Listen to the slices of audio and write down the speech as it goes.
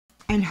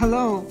And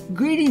hello,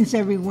 greetings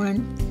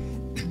everyone.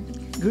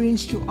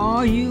 Greetings to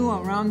all you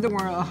around the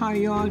world. How are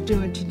you all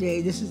doing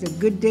today? This is a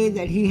good day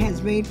that He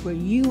has made for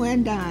you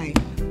and I,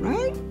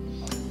 right?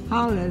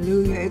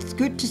 Hallelujah. It's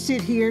good to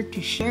sit here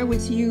to share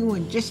with you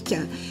and just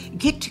to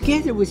get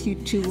together with you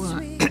to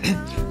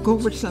go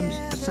over some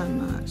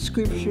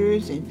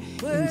scriptures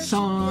and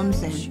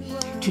Psalms.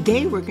 And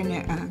today we're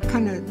going to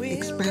kind of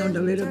expound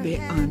a little bit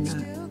on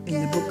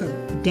in the book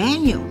of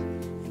Daniel.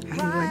 How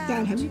do you like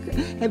that?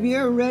 Have you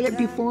ever read it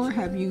before?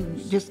 Have you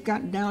just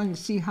gotten down and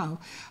see how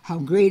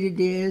great it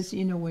is?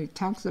 You know, when it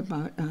talks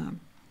about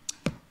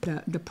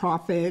the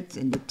prophets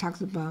and it talks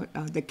about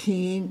the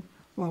king.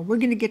 Well, we're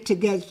going to get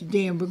together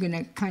today and we're going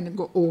to kind of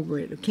go over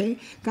it, okay?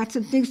 Got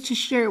some things to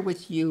share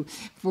with you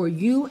for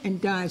you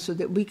and I so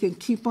that we can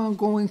keep on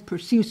going,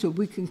 pursue, so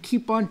we can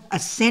keep on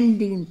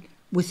ascending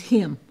with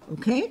Him,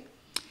 okay?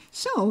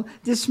 So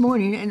this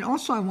morning, and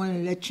also I want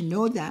to let you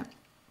know that,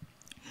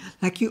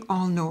 like you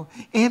all know,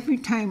 every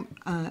time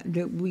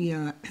that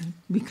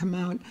we come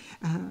out,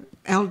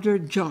 Elder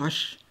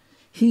Josh,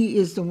 he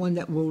is the one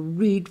that will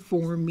read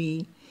for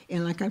me.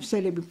 And like I've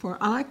said it before,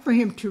 I like for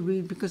him to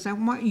read because I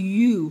want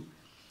you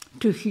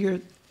to hear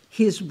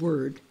his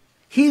word,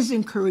 his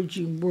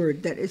encouraging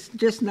word, that it's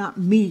just not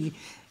me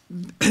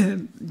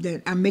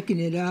that I'm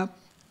making it up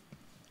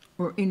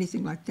or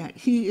anything like that.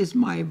 He is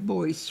my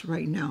voice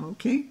right now,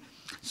 okay?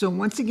 So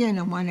once again,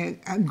 I want to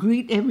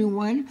greet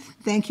everyone.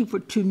 Thank you for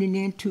tuning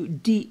in to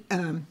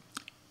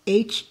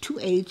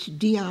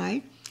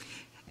H2HDI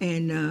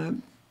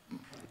and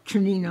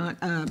turning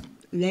on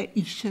Let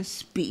Isha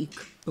Speak,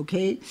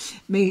 okay?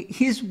 May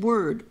His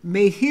word,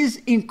 may His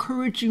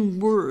encouraging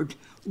word,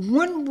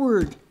 one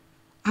word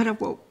out of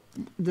what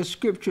the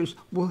scriptures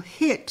will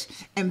hit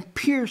and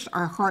pierce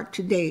our heart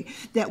today,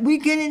 that we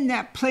get in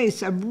that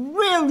place of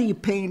really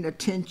paying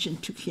attention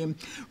to Him,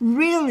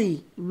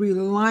 really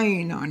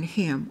relying on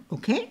Him,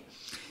 okay?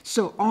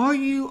 So all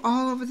you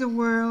all over the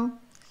world,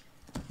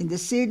 in the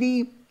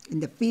city, in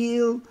the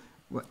field,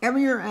 wherever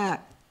you're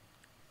at,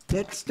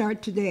 let's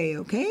start today,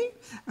 okay?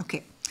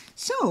 Okay,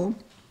 so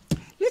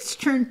let's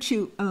turn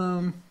to,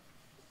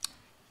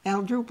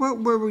 Elder, where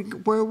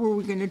were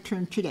we going to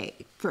turn today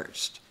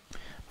first?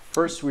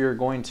 First, we are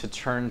going to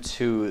turn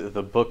to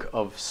the book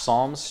of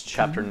Psalms,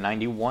 chapter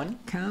 91.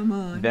 Come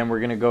on. Then we're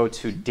going to go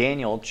to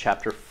Daniel,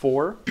 chapter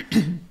 4.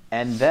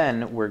 And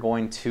then we're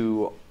going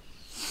to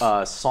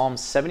Psalm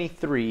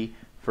 73,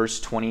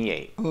 verse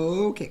 28.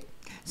 Okay.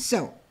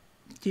 So,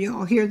 do you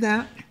all hear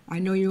that? I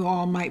know you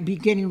all might be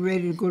getting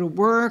ready to go to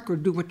work or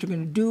do what you're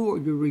going to do, or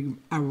you're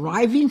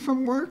arriving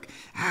from work,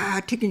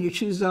 taking your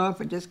shoes off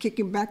and just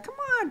kicking back. Come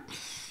on.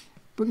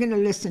 We're going to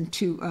listen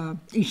to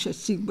Isha,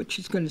 see what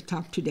she's going to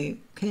talk today,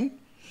 okay?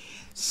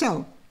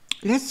 So,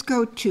 let's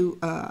go to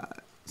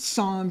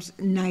Psalms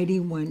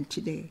 91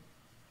 today.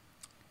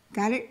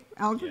 Got it,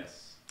 Elder?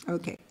 Yes.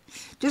 Okay.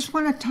 Just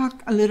want to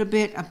talk a little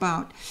bit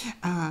about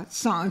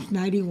Psalms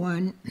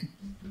 91,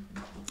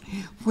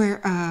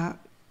 where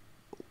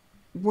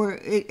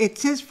it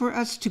says for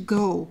us to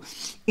go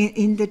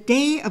in the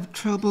day of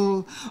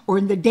trouble, or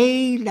in the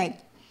day like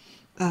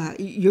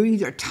you're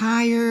either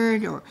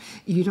tired or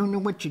you don't know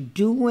what you're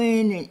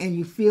doing, and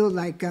you feel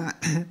like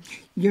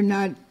you're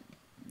not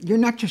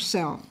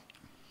yourself.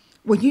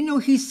 Well, you know,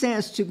 He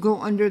says to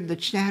go under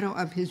the shadow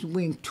of His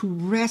wing, to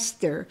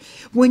rest there.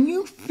 When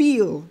you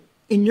feel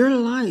in your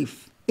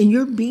life, in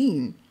your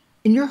being,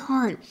 in your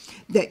heart,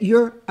 that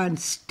you're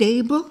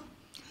unstable,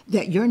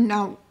 that you're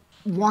now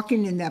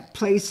walking in that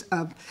place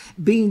of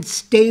being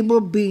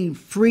stable, being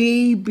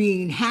free,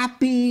 being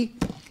happy,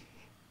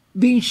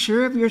 being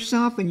sure of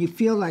yourself, and you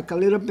feel like a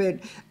little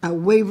bit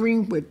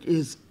wavering, which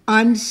is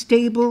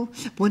unstable.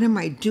 What am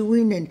I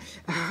doing? And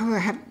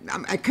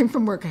I come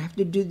from work, I have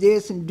to do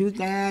this and do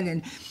that,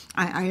 and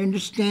I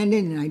understand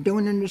it and I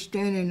don't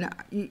understand it, and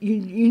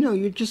you know,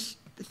 you're just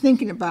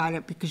thinking about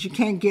it because you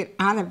can't get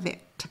out of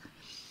it.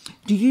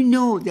 Do you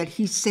know that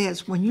He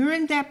says when you're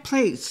in that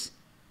place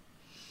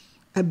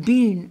of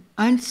being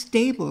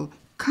unstable,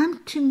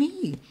 come to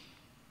me?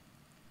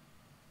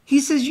 He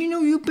says, you know,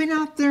 you've been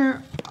out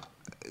there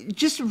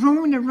just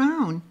roaming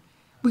around.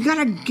 We got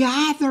to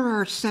gather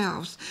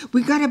ourselves.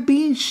 We got to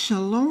be in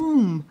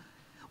shalom.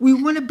 We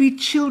want to be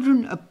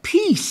children of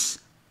peace.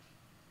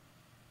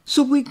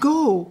 So we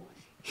go.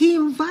 He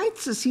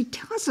invites us. He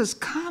tells us,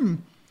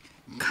 come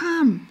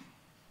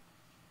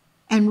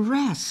and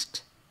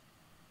rest.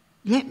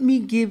 Let me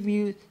give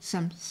you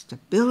some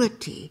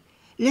stability.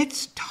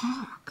 Let's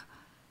talk.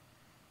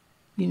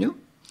 You know?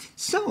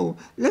 So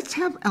let's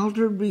have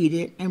Elder read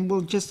it, and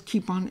we'll just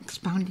keep on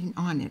expounding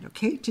on it,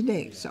 okay,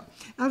 today. So,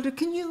 Elder,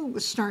 can you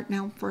start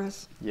now for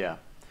us? Yeah.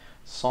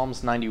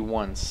 Psalms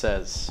 91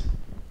 says,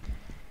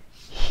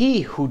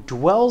 He who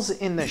dwells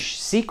in the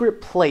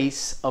secret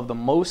place of the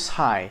Most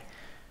High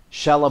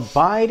shall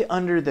abide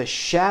under the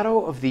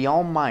shadow of the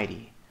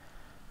Almighty.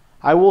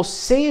 I will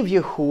say of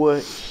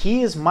Yahuah,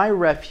 He is my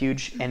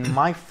refuge and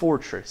my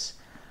fortress,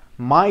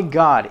 my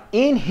God.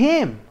 In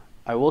Him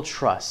I will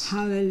trust.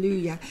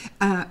 Hallelujah.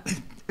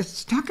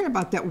 it's talking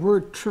about that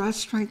word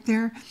trust right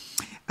there.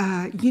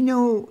 You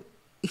know,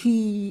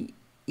 he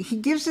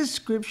gives us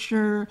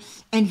scripture,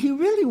 and he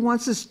really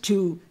wants us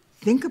to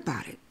think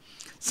about it.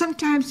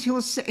 Sometimes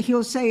he'll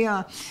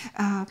say,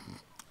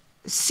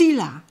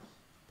 Sila,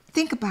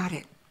 think about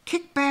it.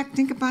 Kick back,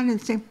 think about it,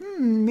 and say,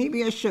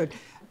 maybe I should.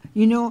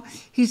 You know,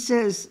 he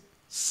says,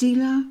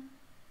 Sila,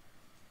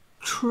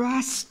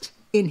 trust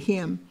in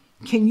him.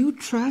 Can you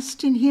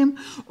trust in him?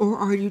 Or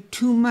are you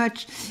too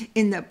much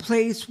in the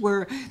place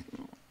where,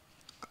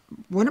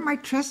 what am I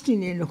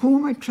trusting in? Who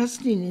am I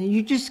trusting in?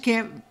 You just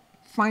can't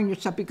find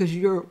yourself because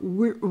you're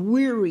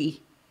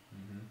weary.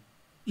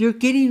 You're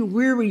getting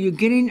weary. You're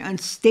getting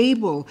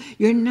unstable.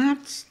 You're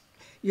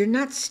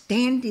not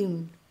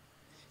standing.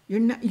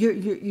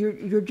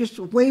 You're just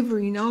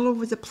wavering all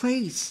over the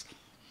place.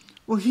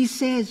 Well, he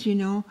says, you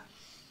know,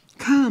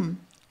 come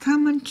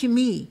unto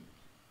me.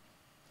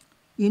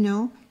 You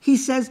know, he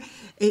says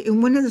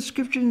in one of the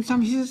scriptures in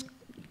Psalms,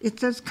 it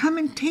says, come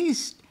and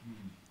taste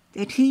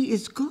that he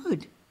is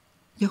good.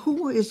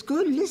 Yahuah is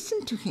good.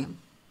 Listen to him.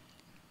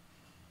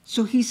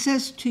 So he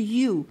says to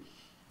you,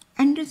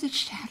 under the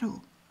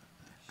shadow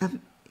of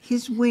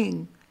his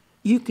wing,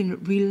 you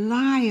can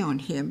rely on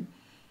him.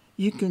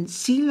 You can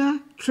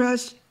Sila,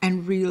 trust,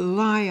 and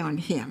rely on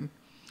him.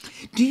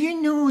 Do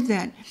you know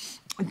that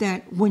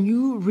when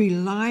you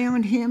rely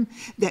on him,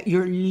 that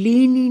you're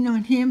leaning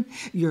on him,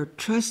 you're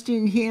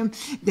trusting him,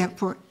 that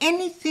for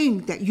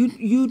anything that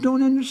you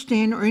don't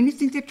understand or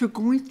anything that you're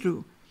going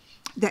through,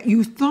 that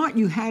you thought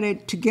you had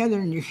it together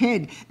in your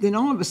head, then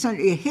all of a sudden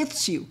it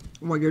hits you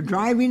while you're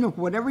driving or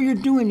whatever you're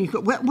doing. You go,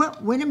 well,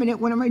 wait a minute,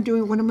 what am I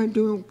doing? What am I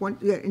doing?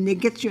 And it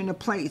gets you in a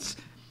place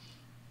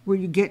where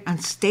you get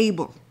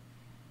unstable.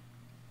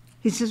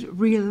 He says,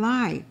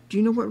 rely. Do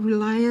you know what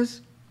rely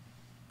is?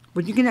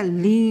 But you're going to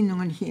lean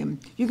on him.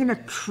 You're going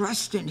to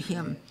trust in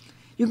him.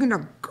 You're going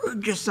to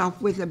gird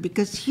yourself with him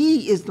because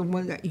he is the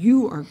one that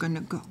you are going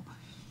to go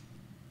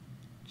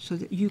so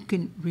that you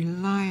can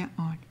rely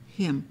on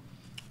him.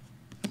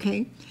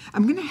 Okay?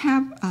 I'm going to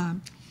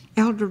have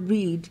Elder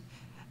read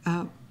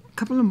a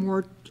couple of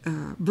more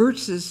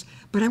verses,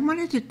 but I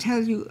wanted to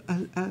tell you,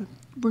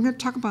 we're going to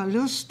talk about a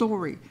little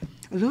story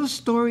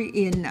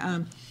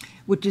in,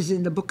 which is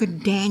in the book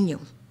of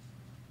Daniel.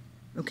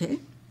 Okay?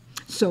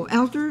 So,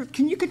 Elder,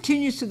 can you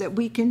continue so that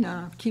we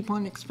can keep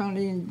on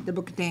expounding the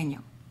book of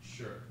Daniel?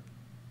 Sure.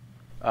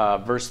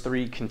 Verse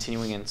 3,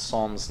 continuing in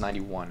Psalms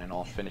 91, and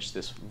I'll finish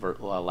this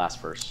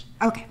last verse.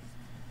 Okay.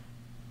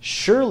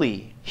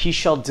 Surely he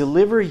shall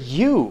deliver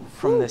you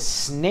from the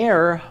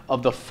snare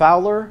of the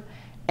fowler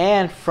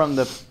and from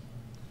the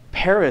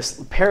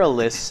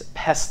perilous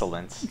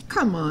pestilence.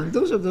 Come on,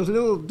 those are those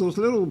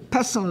little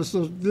pestilence,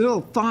 those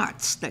little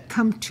thoughts that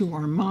come to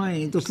our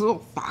mind, those little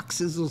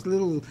foxes, those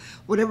little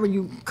whatever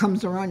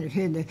comes around your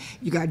head.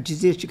 You got to do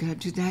this, you got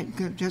to do that, you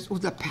got to just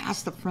the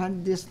past, the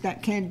front, this,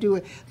 that, can't do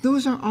it.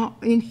 Those are all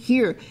in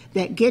here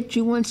that get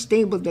you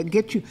unstable, that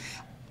get you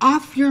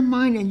off your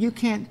mind, and you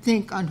can't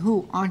think on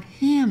who? On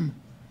him.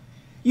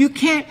 You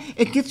can't,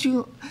 it gets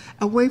you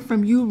away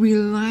from you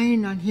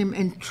relying on him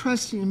and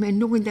trusting him and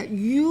knowing that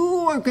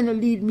you are going to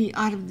lead me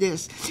out of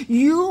this.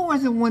 You are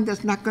the one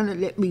that's not going to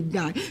let me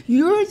die.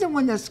 You're the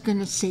one that's going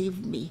to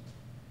save me.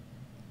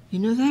 You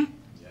know that?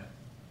 Yeah.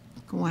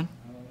 Go on.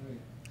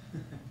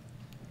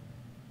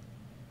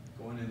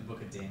 Going in the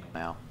book of Daniel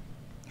now.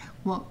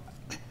 Well,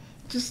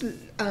 just,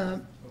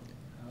 how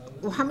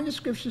many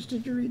scriptures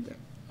did you read there?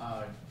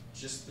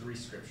 Just 3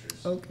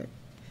 scriptures. Okay.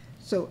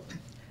 So,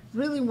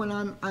 really what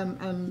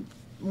I'm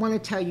want to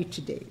tell you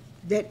today,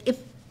 that if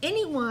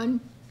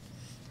anyone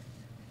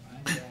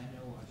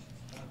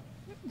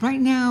right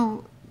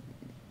now,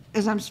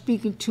 as I'm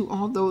speaking to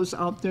all those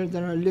out there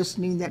that are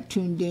listening, that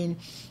tuned in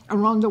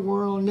around the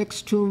world,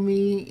 next to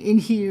me, in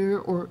here,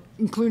 or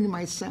including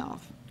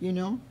myself, you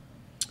know,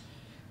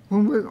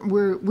 when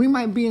we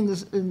might be in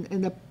this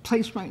in the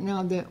place right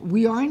now that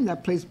we are in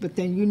that place, but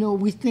then, you know,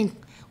 we think,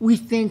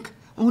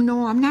 oh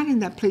no, I'm not in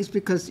that place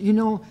because, you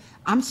know,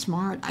 I'm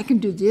smart. I can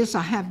do this.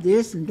 I have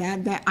this and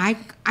that.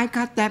 I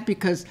got that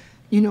because,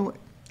 you know,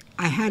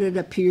 I had it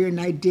up here and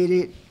I did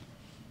it.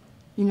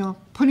 You know,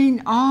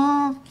 putting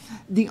all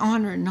the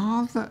honor and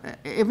all the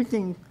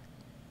everything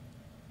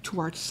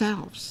to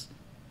ourselves.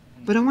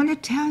 But I want to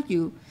tell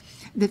you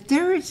that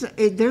there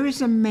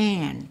is a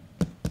man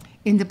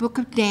in the book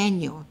of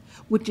Daniel,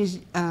 which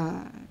is,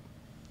 can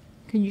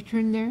you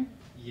turn there?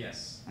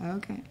 Yes.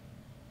 Okay.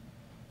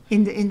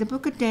 In the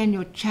book of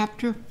Daniel,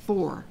 chapter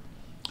 4,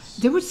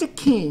 there was a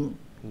king,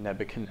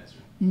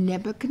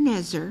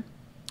 Nebuchadnezzar,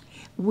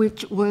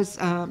 which was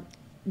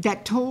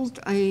that told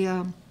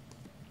a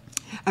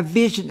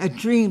vision, a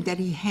dream that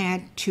he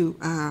had to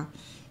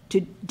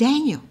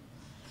Daniel,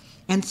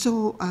 and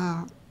so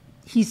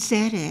he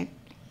said it.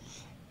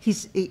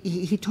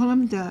 He told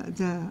him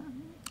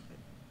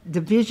the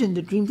vision,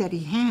 the dream that he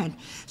had.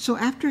 So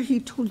after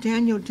he told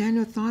Daniel,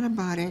 Daniel thought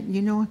about it,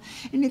 you know,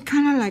 and it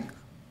kind of like.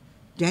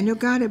 Daniel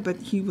got it, but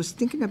he was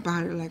thinking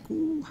about it like,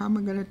 ooh, how am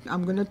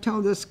I'm gonna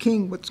tell this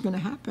king what's gonna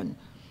happen.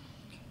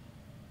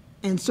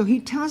 And so he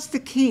tells the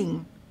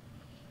king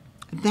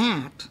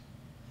that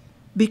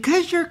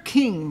because you're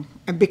king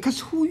and because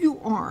who you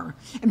are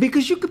and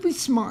because you could be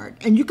smart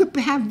and you could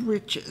have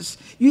riches,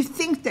 you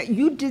think that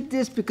you did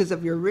this because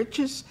of your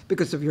riches,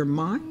 because of your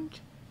mind.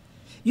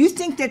 You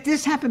think that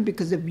this happened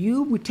because of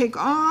you. We take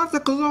all the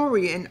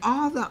glory and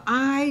all the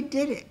I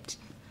did it.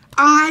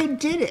 I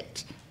did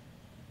it.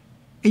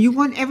 And you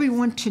want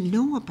everyone to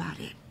know about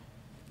it,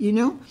 you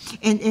know?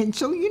 And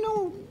so, you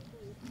know,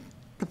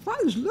 the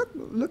Father's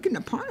looking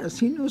upon us.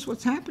 He knows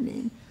what's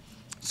happening.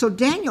 So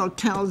Daniel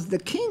tells the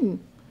king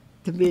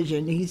the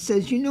vision. He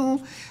says, you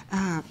know,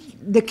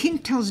 the king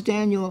tells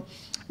Daniel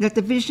that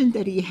the vision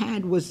that he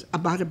had was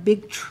about a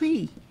big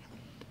tree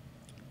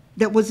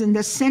that was in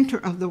the center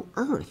of the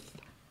earth.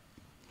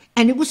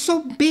 And it was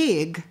so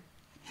big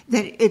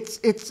that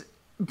its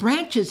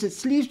branches,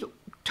 its leaves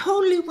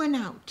totally went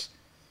out.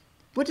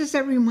 What does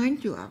that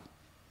remind you of?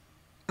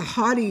 A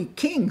haughty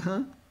king,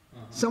 huh?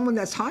 Someone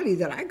that's haughty,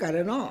 that I got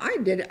it all. I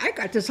did it. I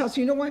got this house.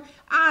 You know what?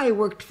 I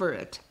worked for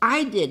it.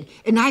 I did.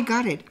 And I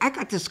got it. I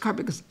got this car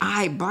because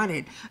I bought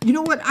it. You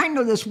know what? I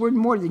know this word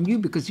more than you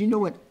because you know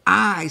what?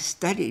 I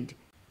studied.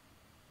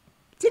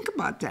 Think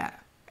about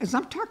that. As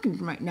I'm talking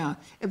right now,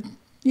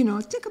 you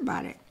know, think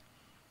about it.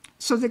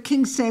 So the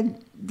king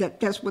said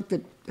that's what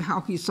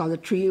how he saw the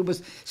tree. It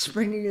was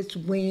spreading its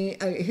wing,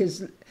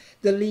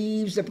 the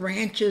leaves, the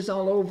branches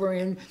all over,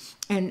 and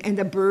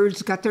the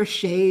birds got their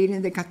shade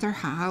and they got their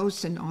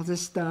house and all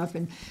this stuff.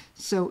 And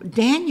so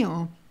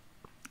Daniel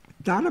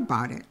thought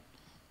about it,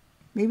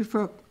 maybe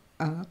for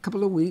a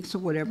couple of weeks or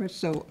whatever.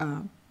 So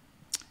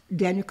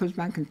Daniel comes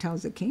back and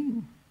tells the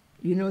king,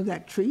 you know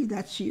that tree,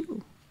 that's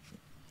you.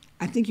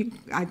 I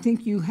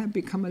think you have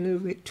become a little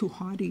bit too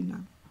haughty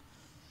now.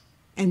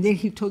 And then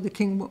he told the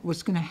king what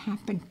was going to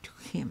happen to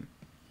him.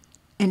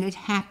 And it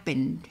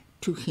happened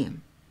to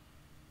him.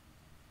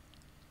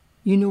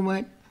 You know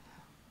what?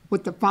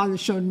 What the Father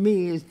showed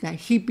me is that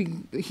he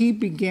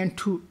began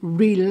to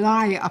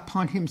rely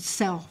upon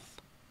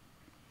himself.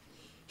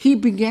 He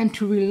began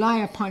to rely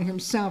upon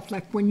himself,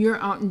 like when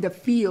you're out in the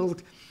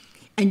field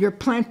and you're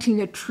planting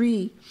a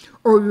tree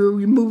or you're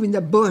removing the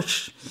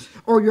bush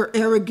or you're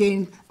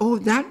irrigating. Oh,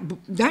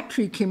 that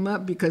tree came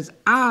up because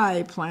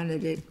I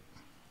planted it.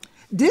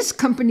 This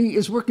company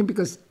is working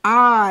because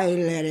I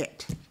led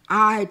it.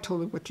 I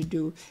told it what to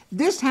do.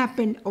 This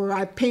happened or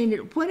I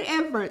painted,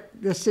 whatever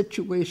the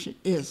situation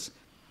is.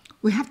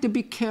 We have to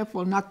be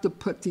careful not to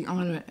put the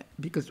honor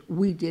because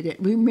we did it.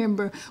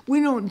 Remember,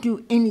 we don't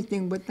do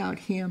anything without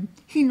him.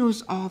 He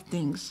knows all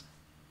things,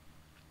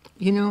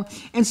 you know.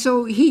 And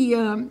so he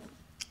kind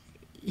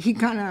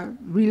of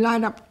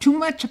relied up too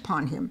much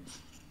upon him,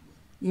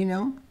 you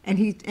know. And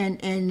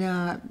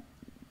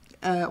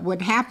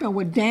what happened,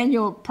 what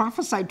Daniel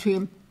prophesied to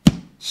him,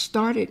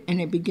 started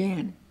and it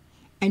began.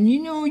 And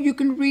you know, you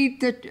can read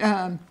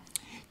the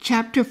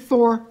chapter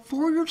 4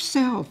 for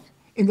yourself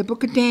in the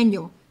book of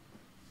Daniel.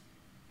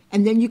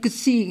 And then you could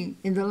see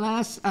in the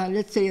last,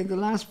 let's say in the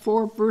last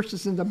 4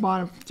 verses in the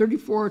bottom,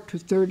 34 to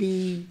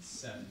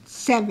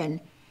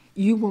 37,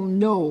 you will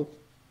know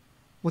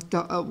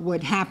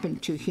what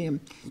happened to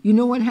him. You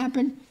know what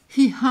happened?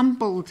 He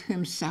humbled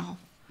himself.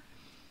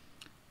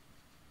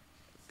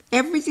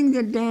 Everything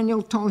that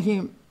Daniel told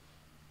him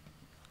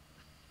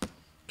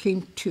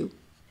came true.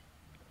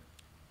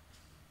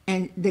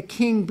 And the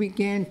king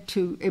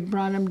it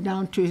brought him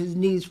down to his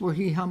knees where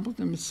he humbled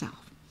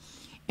himself.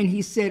 And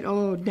he said,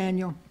 oh,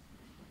 Daniel,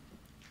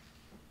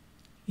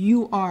 he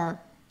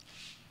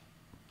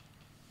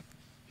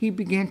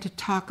began to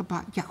talk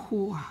about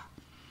Yahuah.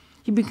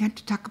 He began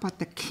to talk about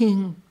the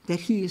king,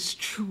 that he is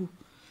true.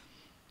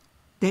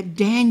 That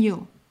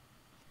Daniel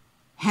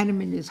had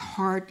him in his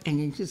heart and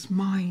in his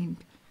mind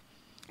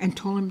and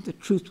told him the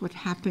truth, what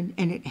happened,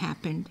 and it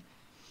happened.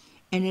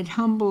 And it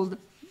humbled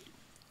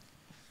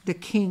the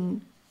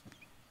king.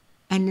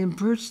 And in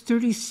verse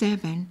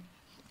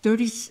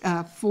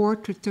 34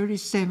 to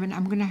 37,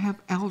 I'm going to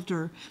have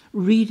Elder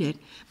read it.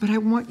 But I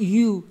want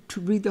you to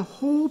read the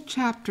whole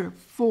chapter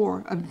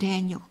 4 of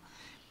Daniel.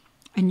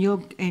 And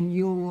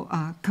you'll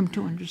come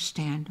to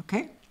understand,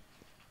 okay?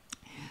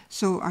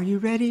 So are you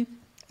ready,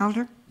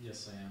 Elder?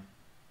 Yes, I am.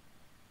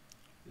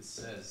 It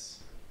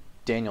says,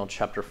 Daniel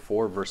chapter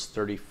 4, verse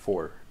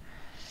 34.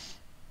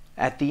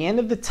 At the end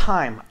of the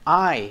time,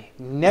 I,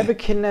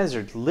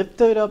 Nebuchadnezzar,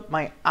 lifted up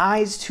my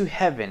eyes to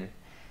heaven,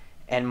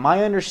 and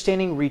my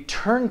understanding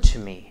returned to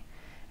me,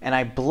 and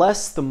I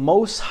blessed the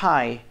Most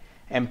High,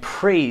 and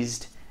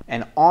praised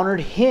and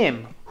honored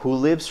him who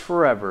lives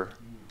forever.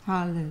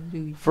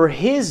 Hallelujah. For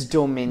his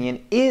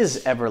dominion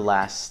is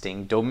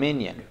everlasting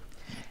dominion,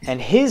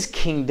 and his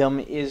kingdom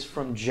is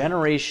from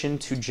generation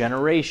to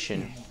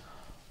generation.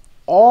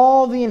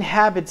 All the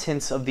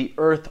inhabitants of the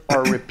earth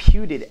are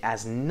reputed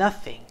as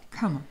nothing.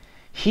 Come on.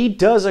 He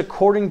does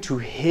according to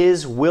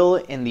his will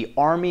in the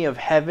army of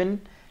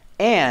heaven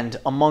and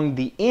among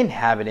the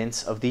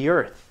inhabitants of the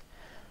earth.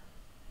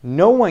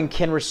 No one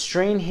can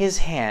restrain his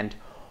hand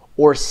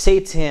or say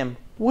to him,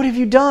 "What have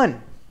you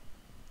done?"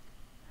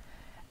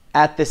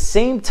 At the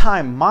same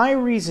time, my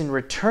reason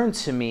returned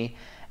to me,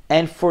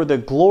 and for the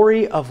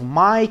glory of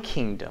my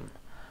kingdom,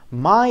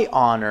 My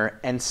honor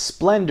and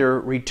splendor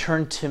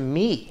returned to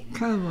me.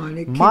 Come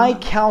on. My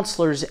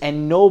counselors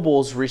and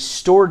nobles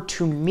restored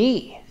to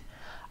me.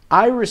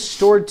 I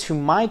restored to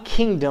my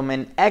kingdom,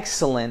 and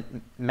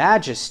excellent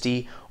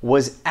majesty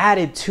was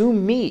added to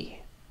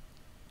me.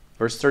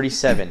 Verse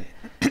 37.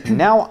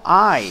 Now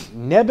I,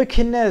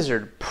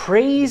 Nebuchadnezzar,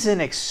 praise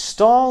and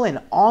extol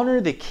and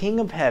honor the King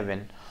of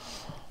heaven.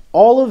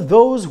 All of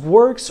those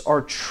works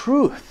are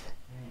truth,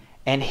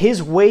 and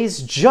his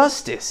ways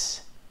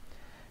justice.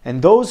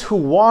 And those who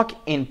walk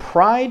in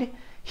pride,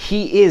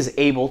 he is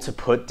able to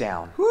put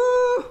down.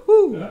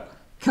 Woo-hoo.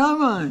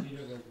 Come on.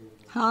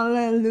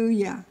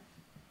 Hallelujah.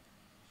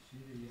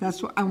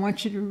 That's what I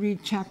want you to read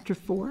chapter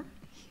 4.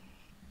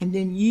 And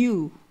then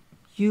you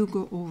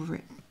go over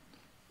it.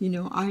 You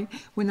know,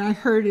 when I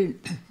heard it,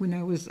 when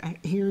I was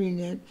hearing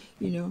it,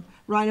 you know,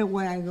 right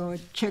away I go,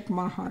 check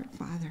my heart,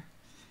 Father.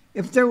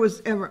 If there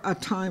was ever a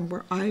time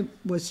where I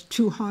was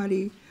too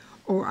haughty,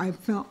 or I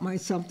felt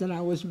myself that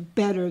I was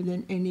better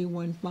than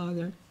anyone,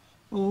 Father,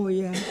 oh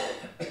yeah,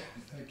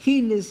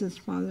 he listens,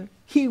 Father.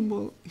 He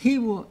will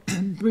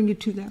bring you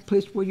to that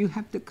place where you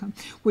have to come,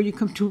 where you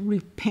come to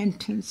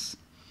repentance.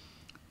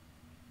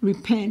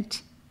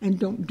 Repent and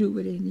don't do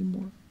it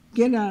anymore.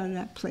 Get out of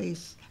that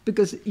place.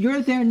 Because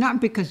you're there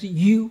not because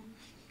you're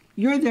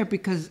there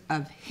because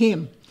of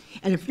him.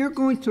 And if you're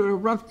going through a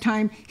rough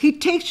time, he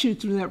takes you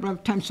through that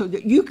rough time so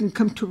that you can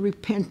come to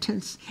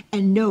repentance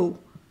and know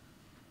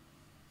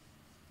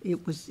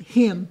it was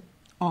him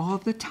all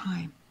the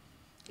time.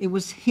 It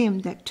was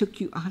him that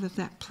took you out of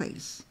that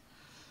place.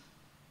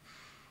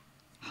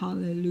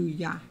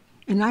 Hallelujah.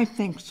 And I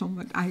thank so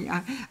much.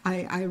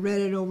 I read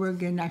it over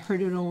again. I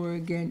heard it over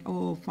again.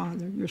 Oh,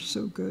 Father, you're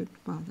so good,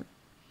 Father.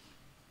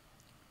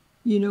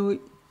 You know,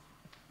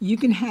 you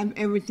can have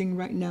everything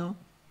right now,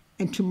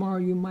 and tomorrow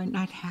you might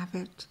not have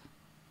it.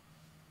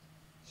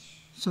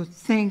 So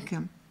thank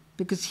him,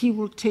 because he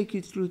will take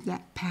you through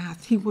that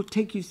path. He will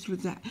take you through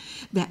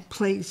that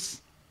place.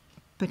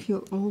 But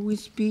he'll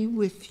always be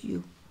with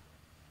you,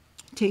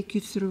 take you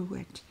through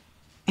it.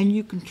 And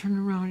you can turn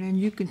around and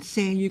you can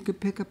say, you can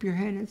pick up your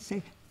head and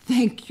say,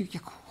 thank you,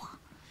 Yahuah.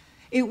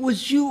 It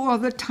was you all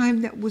the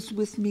time that was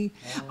with me.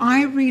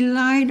 I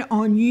relied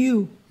on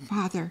you,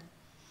 Father.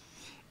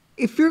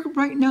 If you're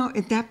right now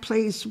at that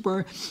place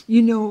where,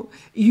 you know,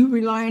 you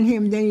rely on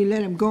him, then you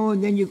let him go,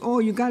 and then you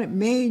got it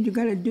made, you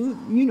got to do,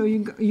 you know,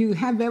 you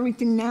have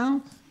everything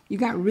now, you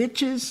got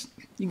riches,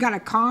 you got a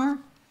car,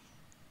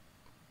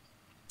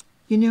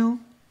 you know,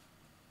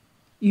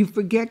 you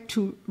forget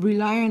to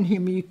rely on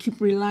him, and you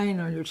keep relying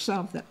on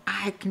yourself that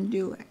I can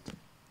do it.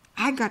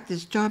 I got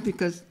this job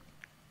because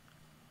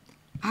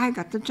I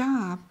got the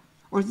job.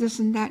 Or this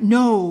and that.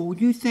 No,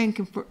 you thank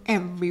him for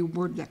every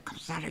word that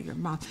comes out of your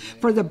mouth,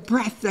 for the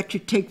breath that you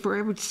take, for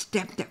every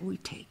step that we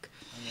take.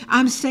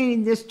 I'm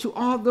saying this to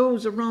all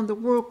those around the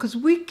world because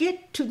we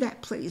get to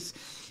that place.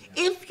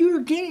 If you're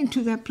getting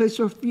to that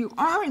place, or if you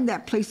are in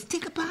that place,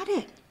 think about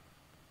it.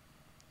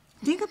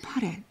 Think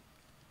about it.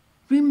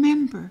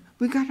 Remember,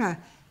 we got to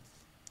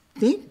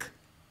think.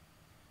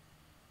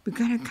 We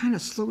got to kind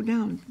of slow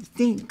down,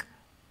 think,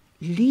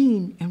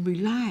 lean, and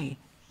rely,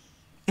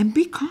 and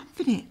be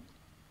confident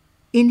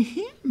in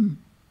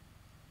him.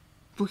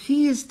 For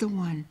he is the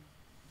one.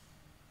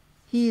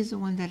 He is the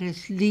one that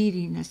is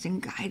leading us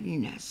and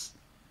guiding us.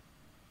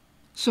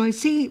 So I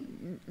say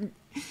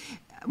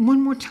one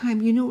more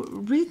time, you know,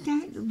 read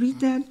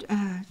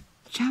that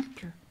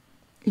chapter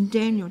in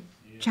Daniel,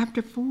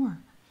 chapter 4.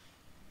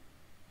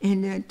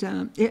 And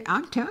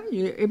I'm telling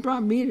you, it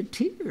brought me to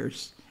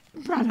tears.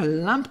 It brought a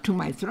lump to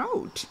my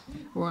throat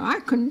where I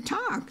couldn't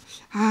talk.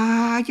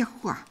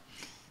 Yahuah.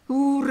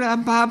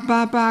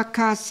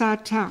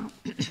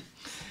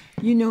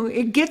 You know,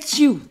 it gets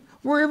you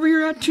wherever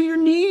you're at to your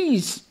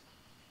knees.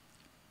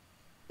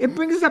 It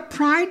brings the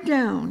pride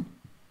down.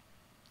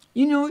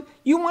 You know,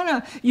 you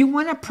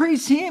wanna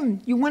praise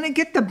him. You wanna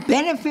get the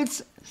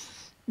benefits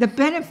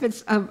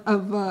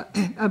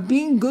of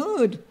being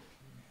good.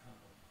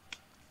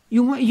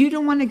 You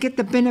don't want to get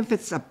the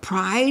benefits of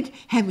pride,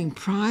 having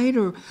pride,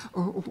 or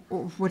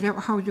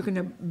whatever, how you're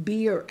gonna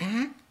be or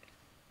act.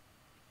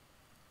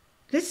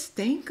 Let's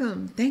thank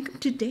him. Thank him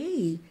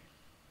today.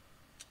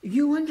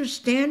 You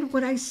understand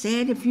what I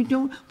said? If you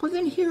don't, well,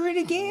 then hear it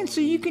again so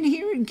you can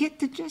hear it and get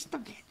the gist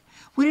of it,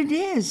 what it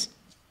is.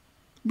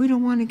 We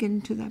don't want to get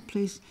into that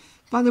place.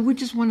 Father, we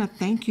just want to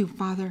thank you,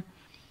 Father,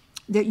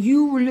 that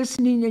you were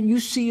listening and you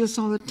see us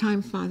all the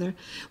time, Father.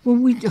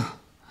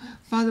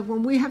 Father,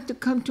 when we have to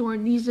come to our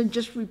knees and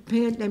just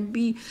repent and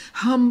be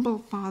humble,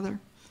 Father,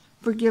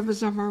 forgive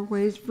us of our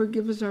ways.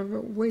 Forgive us of our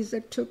ways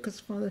that took us,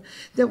 Father,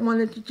 that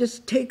wanted to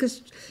just take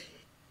us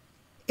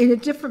in a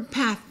different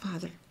path,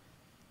 Father.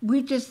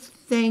 We just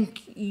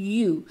thank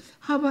you.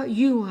 How about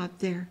you out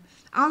there?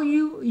 Are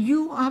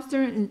you out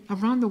there and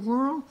around the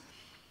world?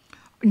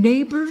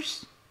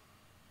 Neighbors?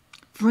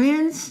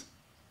 Friends?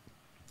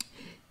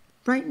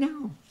 Right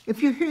now,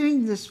 if you're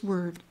hearing this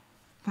word,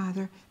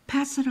 Father,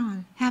 pass it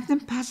on. Have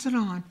them pass it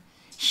on.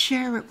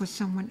 Share it with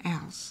someone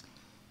else.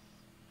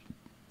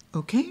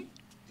 Okay?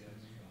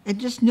 And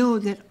just know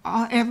that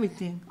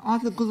everything, all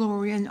the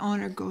glory and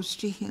honor goes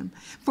to him.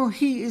 For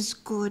he is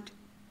good.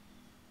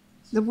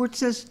 The word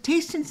says,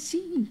 taste and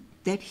see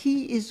that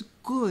he is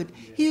good.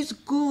 He is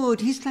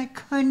good. He's like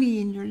honey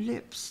in your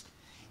lips.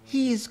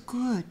 He is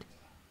good.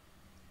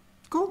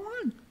 Go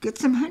on, get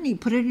some honey,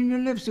 put it in your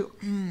lips.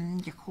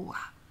 Yahuah,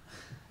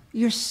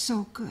 you're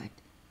so good.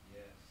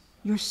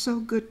 You're so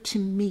good to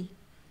me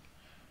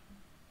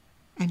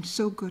and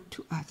so good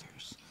to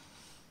others.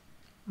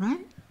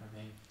 Right?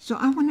 So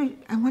I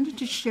wanted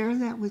to share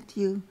that with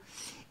you,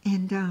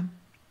 and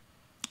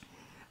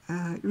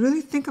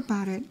really think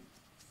about it.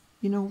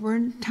 You know, we're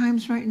in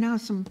times right now,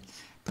 some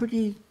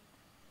pretty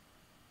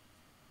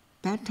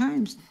bad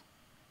times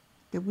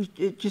that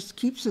it just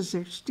keeps us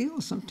there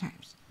still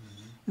sometimes,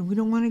 and we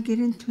don't want to get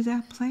into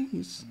that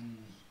place.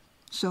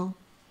 So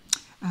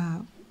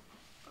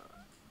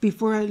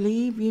before I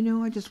leave, you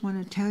know, I just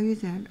want to tell you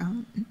that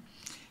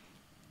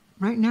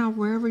right now,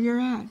 wherever you're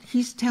at,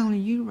 he's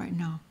telling you right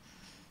now.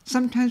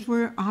 Sometimes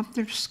we're out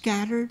there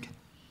scattered.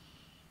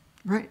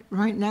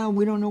 Right now,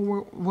 we don't know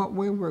what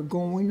way we're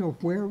going or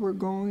where we're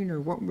going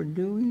or what we're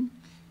doing.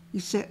 He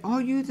said,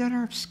 all you that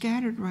are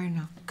scattered right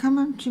now, come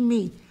unto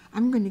me.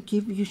 I'm going to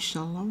give you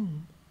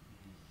shalom.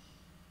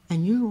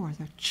 And you are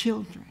the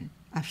children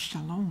of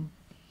shalom.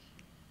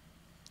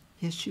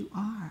 Yes, you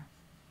are.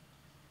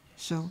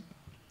 So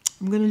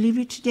I'm going to leave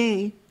you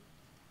today.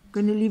 I'm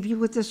going to leave you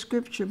with the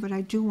scripture, but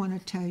I do want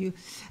to tell you,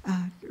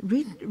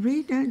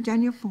 read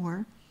Daniel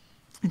 4.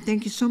 And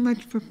thank you so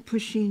much for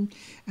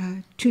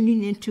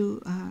tuning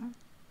into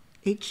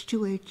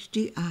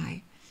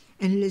H2HDI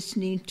and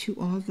listening to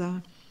all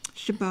the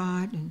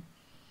Shabbat and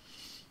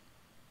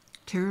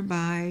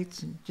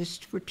TerrorBites, and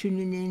just for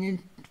tuning in and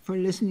for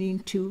listening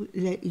to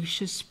Let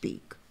Isha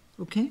Speak.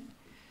 Okay?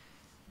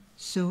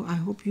 So I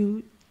hope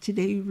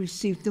today you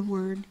received the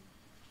word.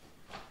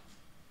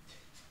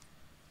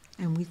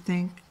 And we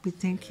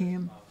thank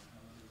him.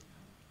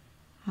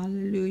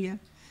 Hallelujah.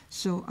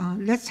 So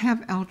let's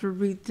have Elder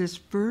read this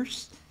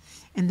verse,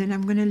 and then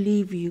I'm going to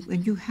leave you,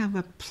 and you have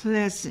a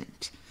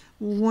pleasant,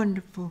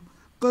 wonderful,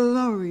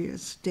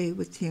 glorious day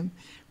with him.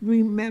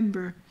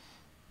 Remember,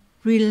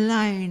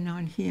 relying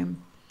on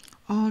him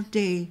all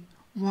day,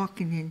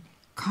 walking in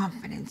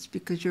confidence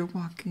because you're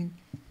walking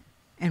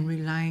and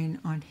relying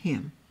on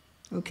him.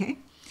 Okay?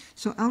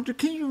 So, Elder,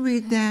 can you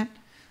read that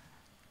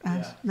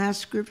last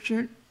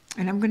scripture?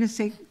 And I'm going to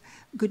say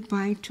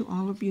goodbye to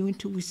all of you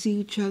until we see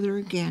each other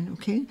again,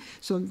 okay?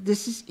 So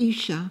this is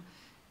Isha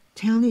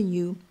telling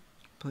you,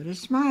 put a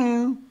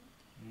smile,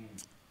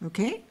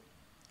 okay?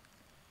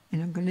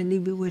 And I'm going to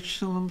leave you with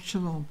shalom,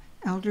 shalom.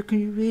 Elder, can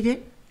you read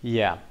it?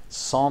 Yeah.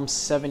 Psalm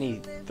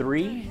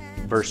 73,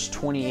 verse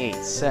 28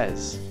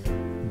 says,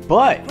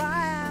 but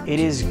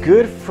it is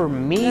good for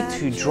me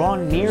to draw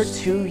near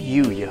to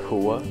you,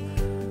 Yahuah.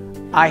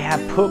 I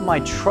have put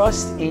my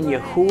trust in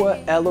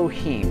Yahuah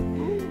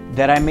Elohim,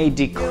 that I may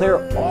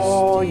declare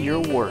all your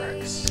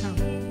works. All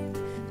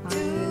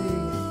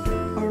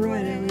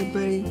right,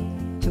 everybody.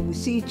 Till we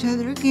see each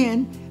other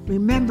again,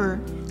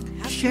 remember,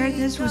 share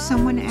this with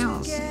someone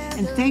else.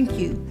 And thank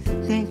you.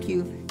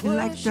 You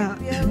like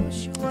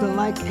the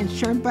like and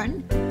share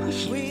button?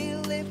 Push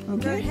it.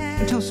 Okay?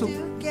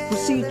 We'll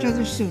see each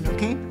other soon,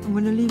 okay? I'm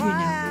going to leave you now.